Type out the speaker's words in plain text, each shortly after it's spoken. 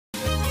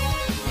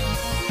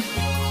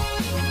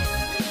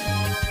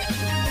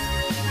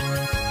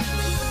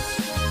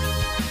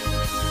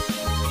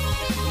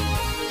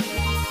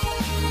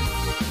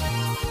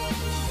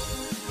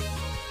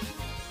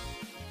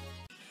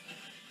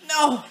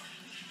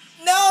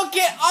No,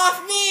 get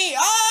off me!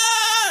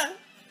 Ah!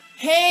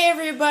 Hey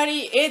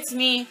everybody, it's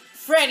me,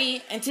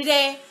 Freddy, and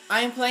today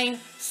I am playing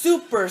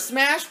Super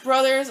Smash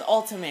Bros.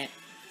 Ultimate.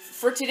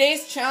 For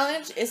today's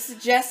challenge is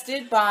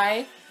suggested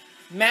by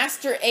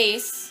Master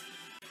Ace.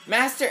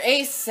 Master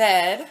Ace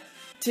said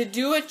to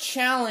do a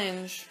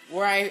challenge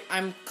where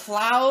I'm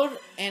Cloud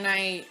and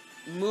I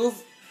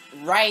move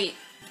right.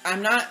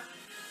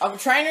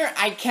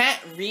 I can't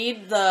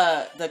read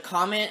the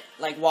comment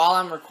like while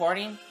I'm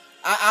recording.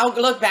 I'll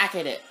look back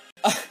at it.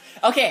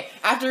 Okay,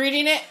 after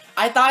reading it,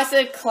 I thought I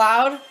said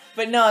Cloud,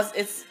 but no,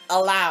 it's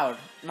allowed.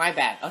 My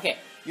bad. Okay,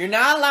 you're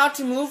not allowed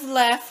to move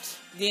left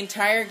the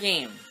entire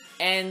game,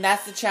 and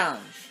that's the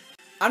challenge.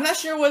 I'm not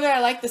sure whether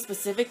I like the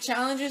specific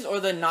challenges or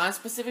the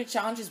non-specific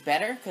challenges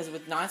better, because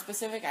with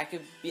non-specific, I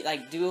could be I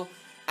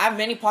have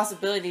many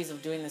possibilities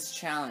of doing this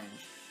challenge.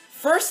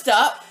 First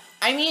up,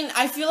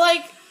 I feel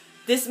like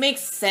this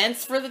makes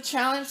sense for the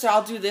challenge, so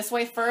I'll do this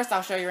way first.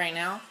 I'll show you right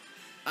now.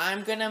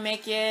 I'm gonna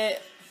make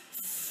it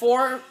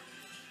 4,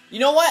 you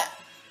know what?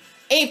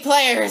 8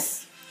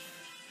 players!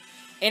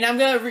 And I'm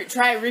gonna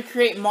try to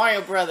recreate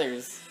Mario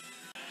Brothers.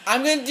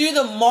 I'm gonna do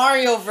the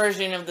Mario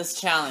version of this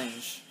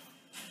challenge.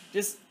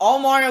 Just all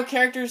Mario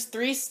characters,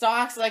 3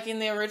 stocks, like in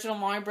the original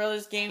Mario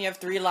Brothers game, you have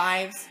 3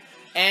 lives.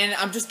 And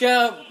I'm just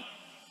gonna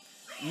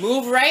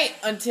move right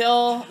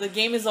until the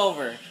game is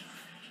over.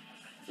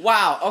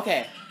 Wow,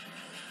 okay.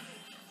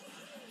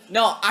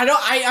 No,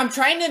 I'm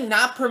trying to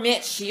not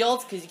permit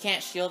shields, because you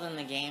can't shield in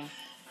the game.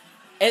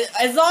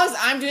 As long as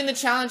I'm doing the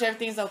challenge,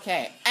 everything's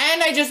okay.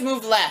 And I just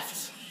moved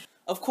left.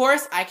 Of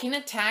course, I can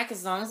attack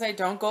as long as I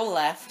don't go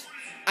left.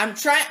 I'm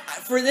trying,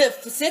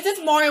 since it's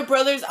Mario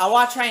Brothers, I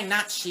want to try and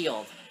not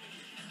shield.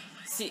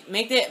 See,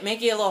 make it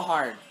a little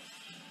hard.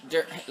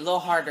 A little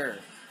harder.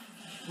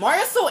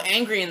 Mario's so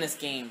angry in this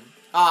game.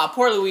 Ah,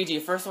 poor Luigi,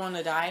 first one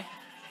to die.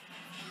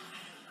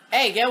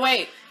 Hey, get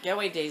away. Get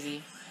away,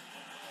 Daisy.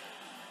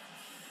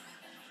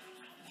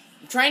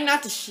 I'm trying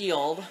not to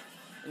shield,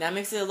 and that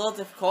makes it a little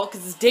difficult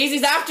because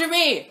Daisy's after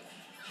me!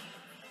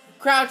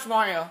 Crouch,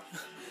 Mario.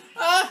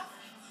 Ah!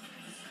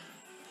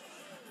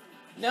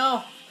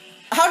 No.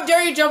 How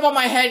dare you jump on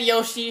my head,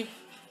 Yoshi?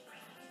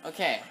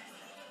 Okay.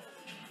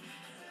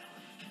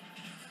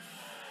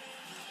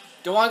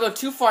 Don't want to go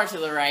too far to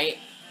the right.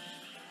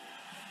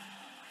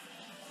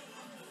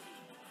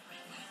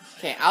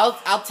 Okay, I'll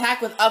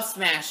attack with up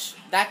smash.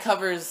 That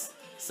covers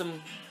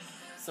some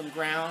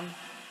ground.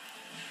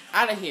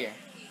 Out of here.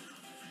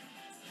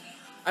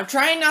 I'm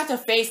trying not to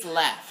face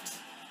left.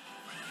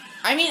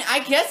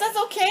 I guess that's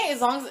okay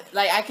as long as,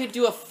 I could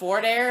do a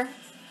forward air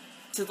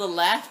to the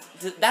left.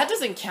 That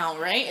doesn't count,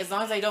 right? As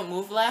long as I don't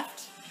move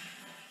left?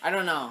 I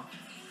don't know.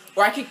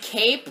 Or I could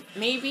cape,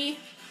 maybe?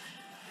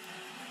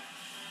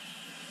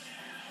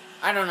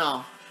 I don't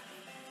know.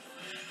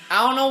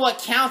 I don't know what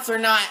counts or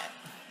not.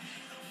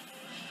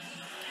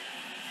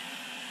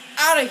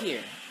 Out of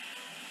here.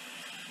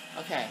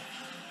 Okay.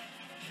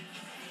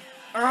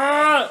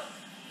 I'm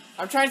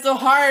trying so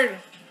hard.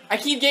 I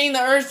keep getting the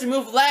urge to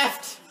move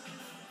left.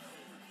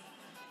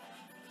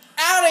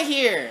 Out of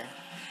here.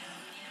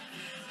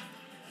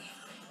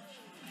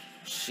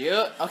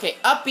 Shoot. Okay,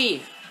 up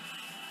B.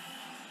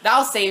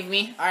 That'll save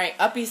me. Alright,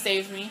 up B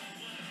saves me.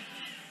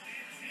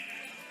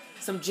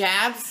 Some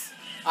jabs.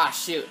 Ah,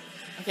 shoot.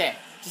 Okay.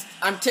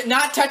 I'm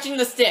not touching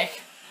the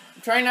stick.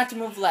 I'm trying not to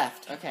move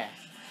left. Okay.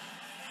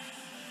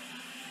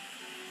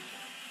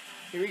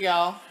 Here we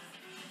go.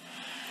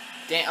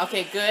 Damn.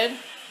 Okay, good.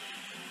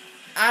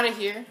 Out of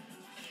here.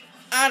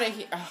 Out of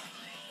here. Oh.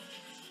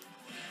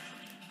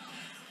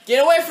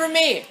 Get away from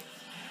me!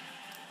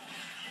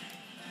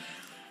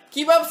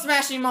 Keep up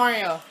smashing,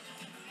 Mario.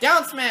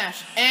 Down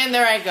smash. And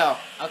there I go.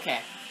 Okay.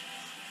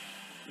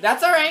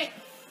 That's alright.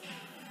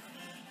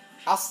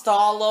 I'll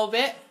stall a little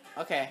bit.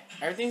 Okay.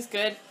 Everything's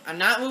good. I'm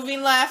not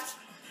moving left.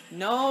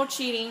 No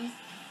cheating.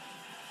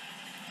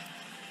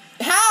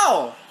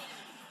 How?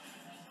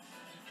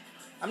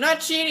 I'm not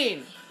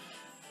cheating.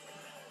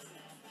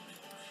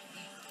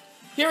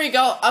 Here we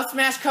go. Up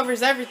smash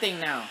covers everything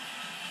now.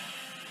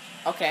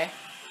 Okay.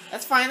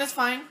 That's fine, that's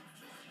fine.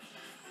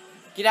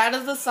 Get out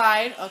of the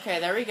side. Okay,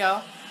 there we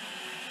go.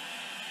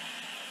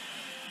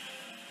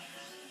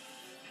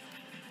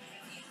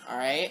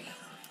 Alright.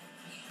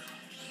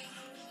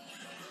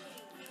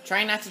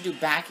 Trying not to do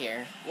back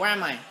air. Where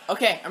am I?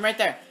 Okay, I'm right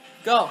there.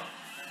 Go.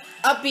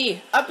 Up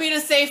B. Up B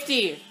to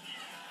safety.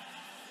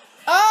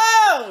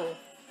 Oh!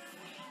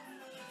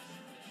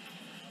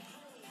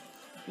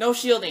 No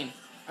shielding.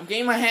 I'm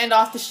getting my hand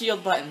off the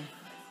shield button.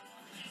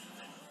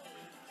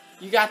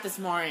 You got this,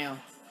 Mario.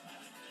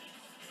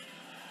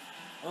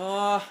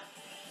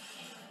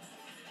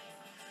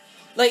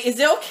 Is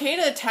it okay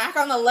to attack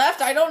on the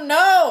left? I don't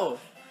know!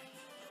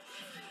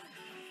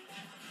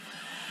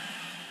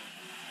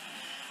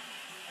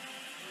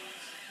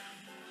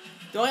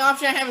 The only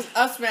option I have is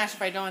up smash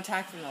if I don't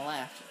attack from the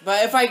left.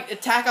 But if I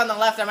attack on the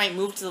left, I might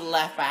move to the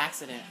left by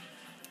accident.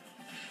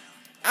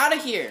 Out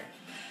of here!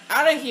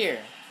 Out of here!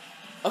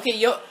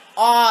 Okay,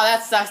 oh,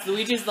 that sucks.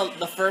 Luigi's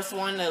the first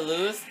one to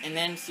lose, and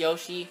then it's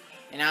Yoshi,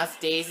 and now it's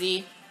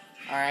Daisy.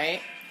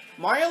 Alright.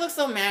 Mario looks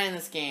so mad in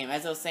this game,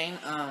 as I was saying.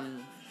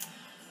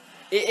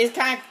 It's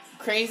kind of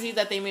crazy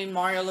that they made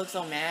Mario look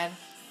so mad,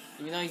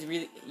 even though he's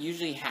really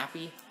usually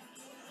happy.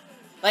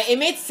 Like, it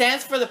made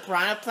sense for the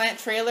Piranha Plant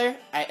trailer,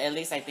 at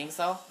least I think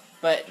so.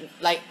 But,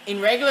 like, in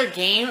regular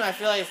game, I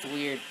feel like it's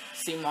weird to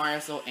see Mario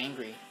so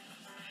angry.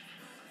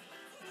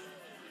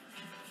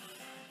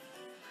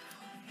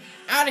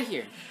 Out of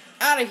here.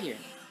 Out of here.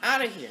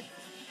 Out of here.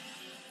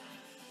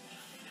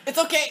 It's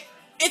okay.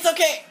 It's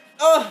okay.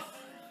 Ugh.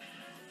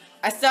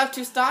 I still have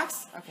 2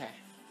 stocks? Okay.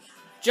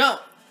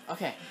 Jump.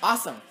 Okay.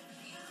 Awesome.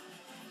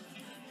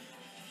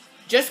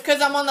 Just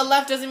because I'm on the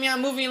left doesn't mean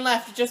I'm moving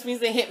left. It just means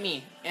they hit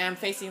me. And I'm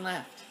facing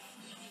left.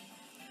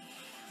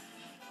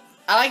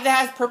 I like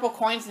that it has purple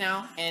coins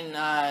now.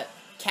 And,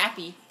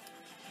 Cappy.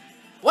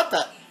 What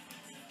the?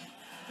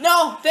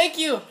 No! Thank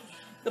you!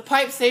 The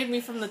pipe saved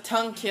me from the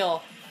tongue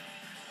kill.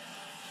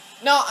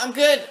 No, I'm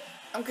good.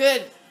 I'm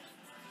good.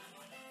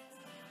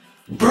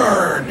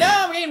 Burn! No,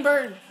 I'm getting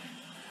burned.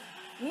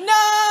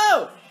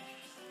 No!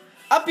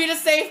 Up to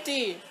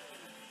safety.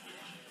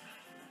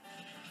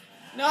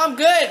 No, I'm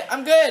good.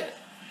 I'm good.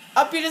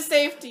 Up to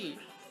safety.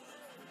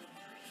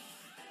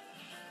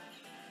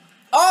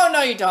 Oh,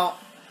 no, you don't.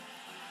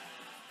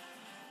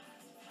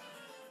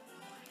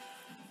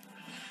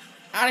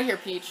 Out of here,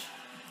 Peach.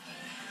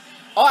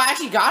 Oh, I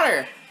actually got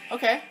her.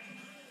 Okay.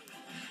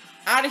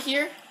 Out of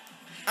here.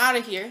 Out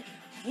of here.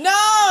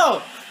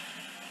 No!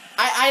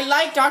 I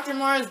like Dr.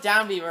 Mario's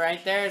down B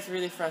right there. It's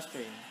really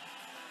frustrating.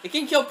 It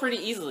can kill pretty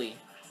easily.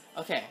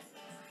 Okay.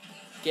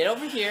 Get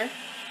over here.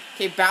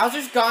 Okay,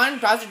 Bowser's gone.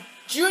 Bowser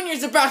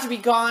Jr.'s about to be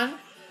gone.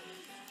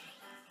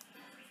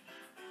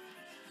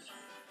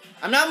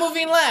 I'm not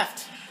moving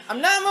left.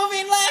 I'm not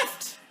moving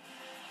left.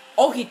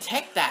 Oh, he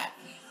teched that.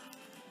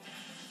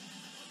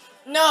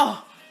 No.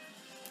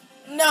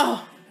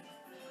 No.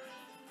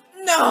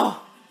 No.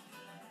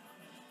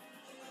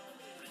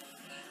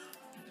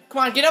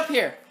 Come on, get up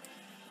here.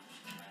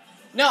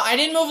 No, I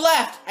didn't move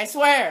left. I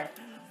swear.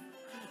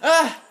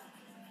 Ugh.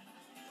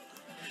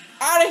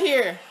 Out of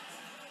here.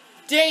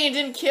 Dang, it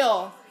didn't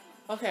kill.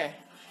 Okay.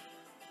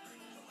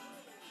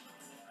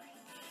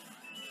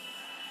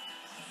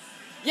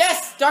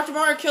 Yes! Dr.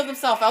 Mario killed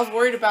himself. I was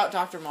worried about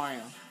Dr.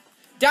 Mario.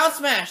 Down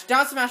smash.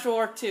 Down smash will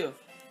work too.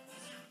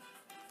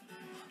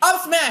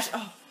 Up smash.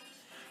 Oh.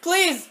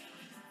 Please.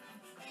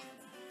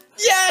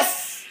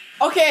 Yes!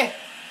 Okay.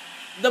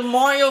 The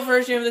Mario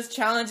version of this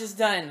challenge is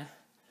done.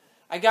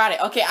 I got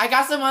it. Okay, I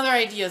got some other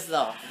ideas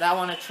though that I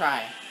want to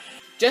try.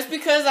 Just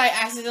because I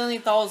accidentally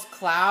thought it was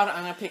Cloud,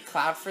 I'm going to pick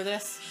Cloud for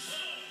this.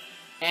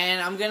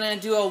 And I'm going to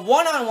do a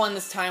one-on-one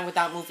this time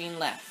without moving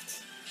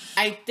left.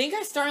 I think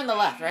I start on the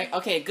left, right?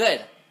 Okay,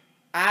 good.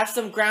 I have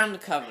some ground to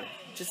cover.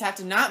 Just have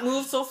to not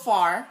move so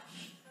far.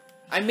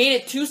 I made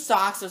it 2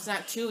 stocks, so it's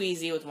not too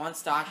easy with 1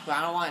 stock, but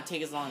I don't want to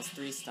take as long as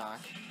 3 stock.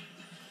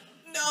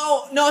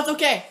 No, no, it's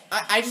okay.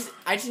 I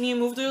just need to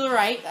move to the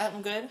right.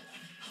 I'm good.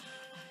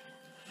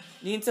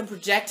 Need some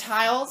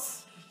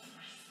projectiles.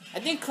 I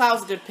think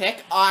Cloud's a good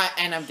pick.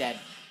 And I'm dead.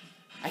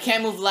 I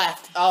can't move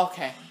left. Oh,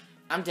 okay.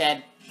 I'm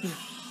dead.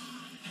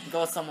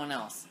 Go with someone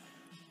else.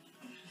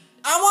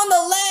 I'm on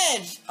the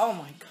ledge! Oh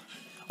my god.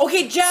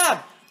 Okay,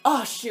 jab!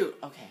 Oh, shoot.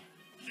 Okay.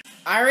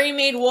 I already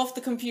made Wolf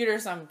the computer,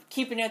 so I'm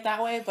keeping it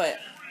that way, but...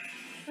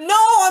 No!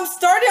 I'm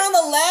starting on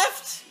the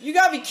left? You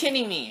gotta be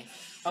kidding me.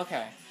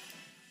 Okay.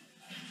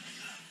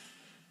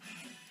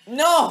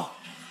 No!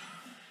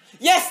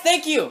 Yes,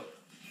 thank you!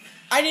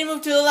 I didn't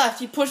move to the left.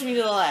 He pushed me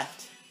to the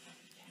left.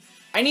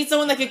 I need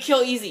someone that could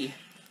kill easy.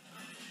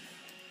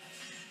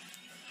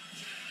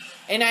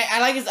 And I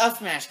like his up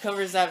smash.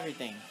 Covers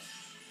everything.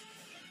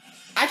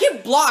 I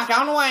can block. I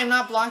don't know why I'm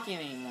not blocking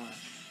anymore.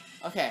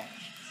 Okay.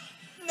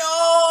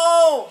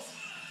 No!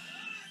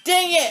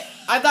 Dang it!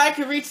 I thought I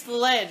could reach the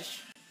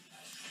ledge.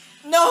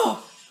 No!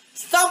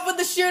 Stop with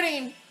the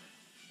shooting!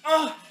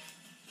 Ugh!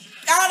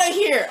 Out of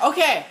here!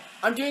 Okay.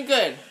 I'm doing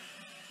good.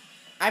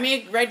 I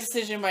made a right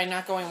decision by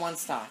not going 1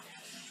 stock.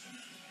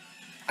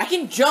 I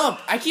can jump.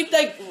 I keep,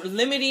 like,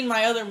 limiting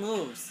my other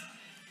moves.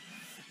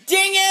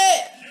 Dang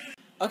it!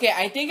 Okay,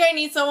 I think I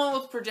need someone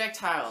with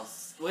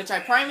projectiles. Which I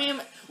probably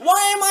am.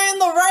 Why am I on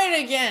the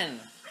right again?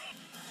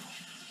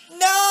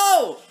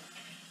 No!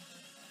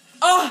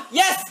 Oh,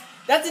 yes!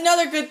 That's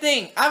another good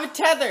thing. I have a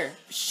tether.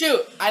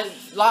 Shoot, I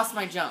lost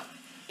my jump.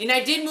 And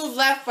I did move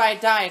left, but I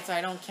died, so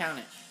I don't count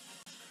it.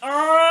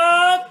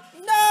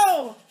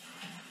 No!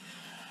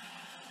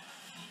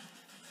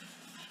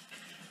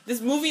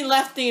 This moving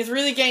left thing is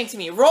really getting to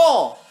me.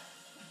 Roll!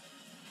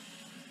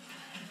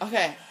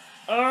 Okay.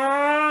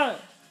 No!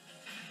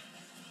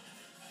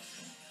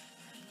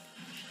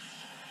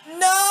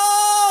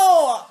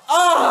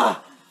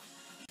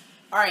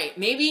 Alright,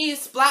 maybe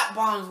splat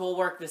bombs will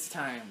work this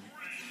time.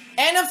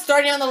 And I'm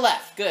starting on the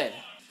left. Good.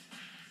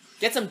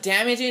 Get some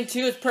damage in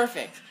too. It's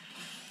perfect.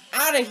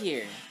 Out of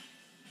here.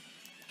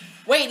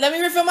 Wait, let me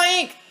refill my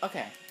ink.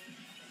 Okay.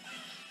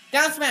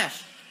 Down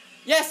smash.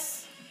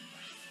 Yes.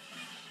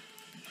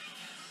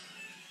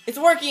 It's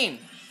working.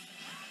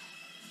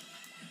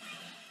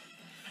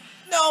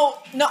 No,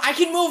 no, I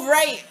can move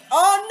right.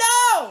 Oh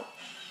no!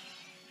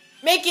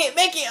 Make it,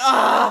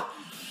 ah!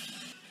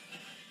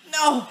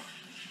 No!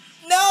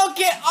 No,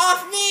 get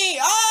off me!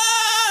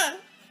 Ah!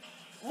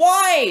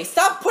 Why?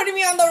 Stop putting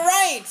me on the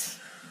right!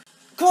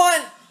 Come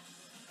on!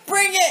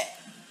 Bring it!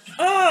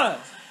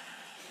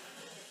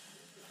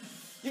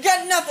 You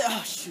got nothing!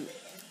 Oh, shoot.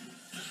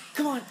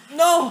 Come on.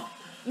 No!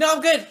 No,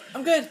 I'm good.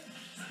 I'm good.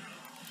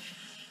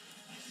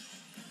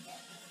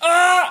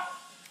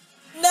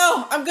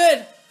 No, I'm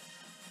good.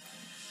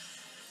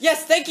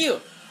 Yes, thank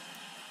you.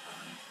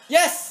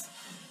 Yes!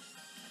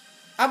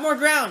 I have more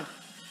ground.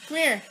 Come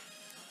here.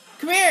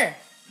 Come here.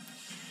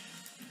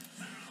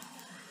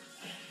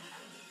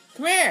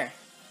 Come here.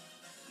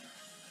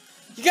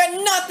 You got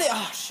nothing.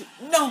 Oh, shoot.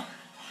 No.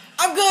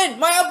 I'm good.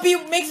 My up B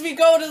makes me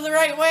go to the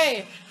right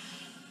way.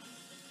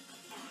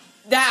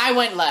 That I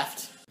went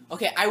left.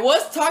 Okay, I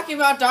was talking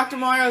about Dr.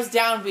 Mario's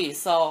down B,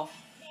 so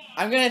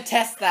I'm gonna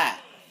test that.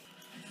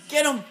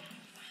 Get him.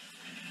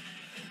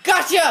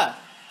 Gotcha.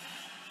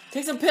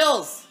 Take some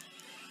pills.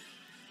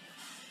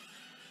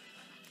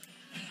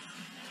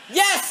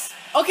 Yes.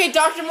 Okay,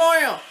 Dr.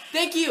 Mario.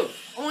 Thank you.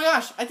 Oh my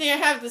gosh, I think I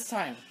have it this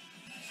time.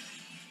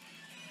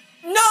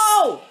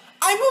 No!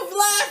 I moved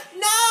left!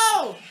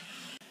 No!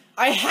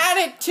 I had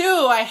it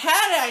too! I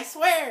had it, I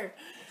swear!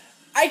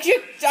 I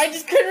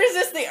just couldn't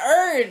resist the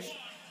urge!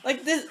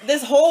 Like,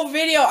 this whole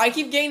video, I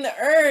keep getting the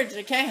urge.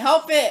 I can't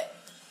help it.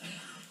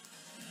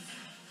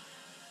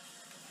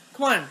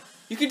 Come on.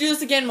 You can do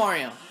this again,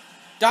 Mario.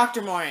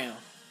 Dr. Mario.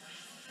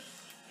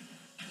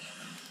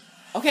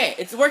 Okay,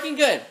 it's working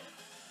good.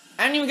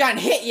 I haven't even gotten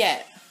hit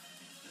yet.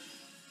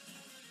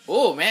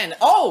 Oh, man.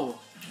 Oh!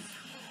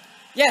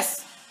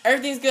 Yes!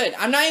 Everything's good.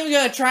 I'm not even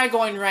gonna try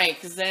going right,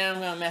 because then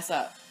I'm gonna mess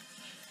up.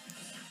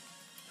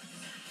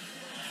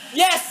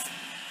 Yes!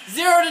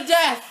 0 to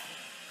death!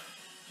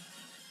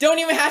 Don't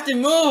even have to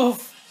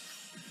move!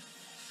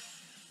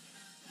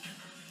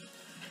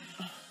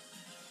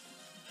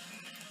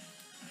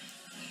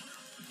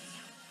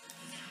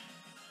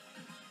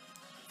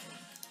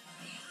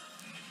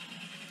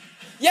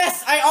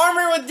 Yes! I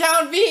armor with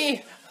down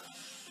B!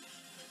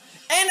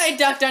 And I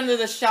ducked under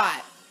the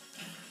shot.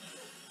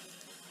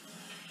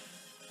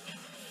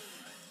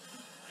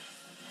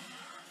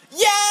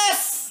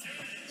 Yes!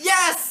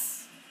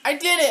 Yes! I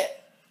did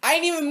it! I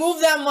didn't even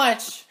move that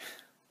much.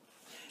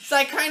 So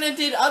I kind of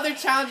did other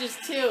challenges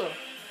too.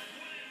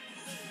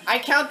 I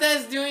count that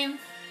as doing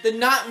the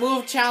not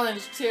move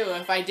challenge too,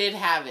 if I did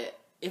have it.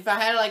 If I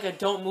had like a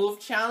don't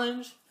move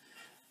challenge,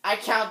 I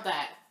count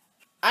that.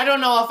 I don't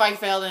know if I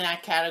failed in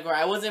that category.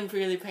 I wasn't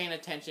really paying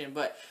attention,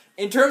 but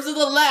in terms of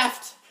the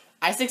left,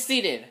 I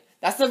succeeded.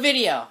 That's the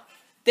video.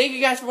 Thank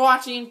you guys for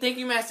watching. Thank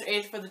you, Master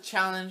H, for the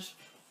challenge.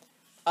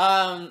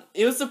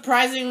 It was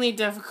surprisingly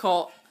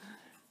difficult.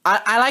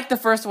 I like the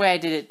first way I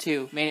did it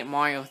too, made it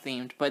Mario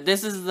themed, but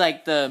this is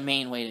like the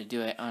main way to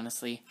do it,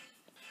 honestly.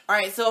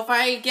 Alright, so if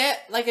I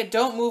get like a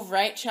don't move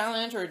right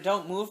challenge or a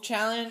don't move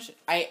challenge,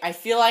 I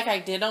feel like I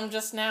did them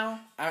just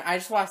now. I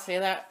just want to say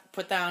that,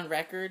 put that on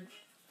record.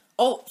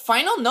 Oh,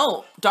 final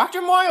note,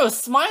 Dr. Mario is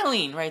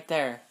smiling right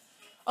there.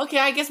 Okay,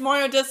 I guess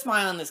Mario does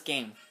smile in this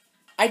game.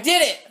 I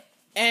did it!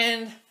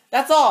 And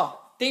that's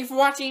all. Thank you for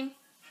watching.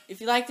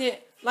 If you liked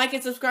it, like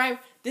and subscribe.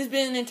 This has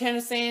been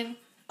Nintendo saying.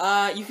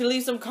 You can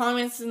leave some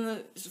comments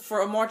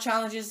for more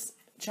challenges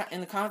in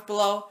the comments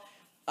below.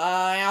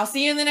 And I'll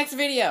see you in the next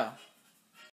video.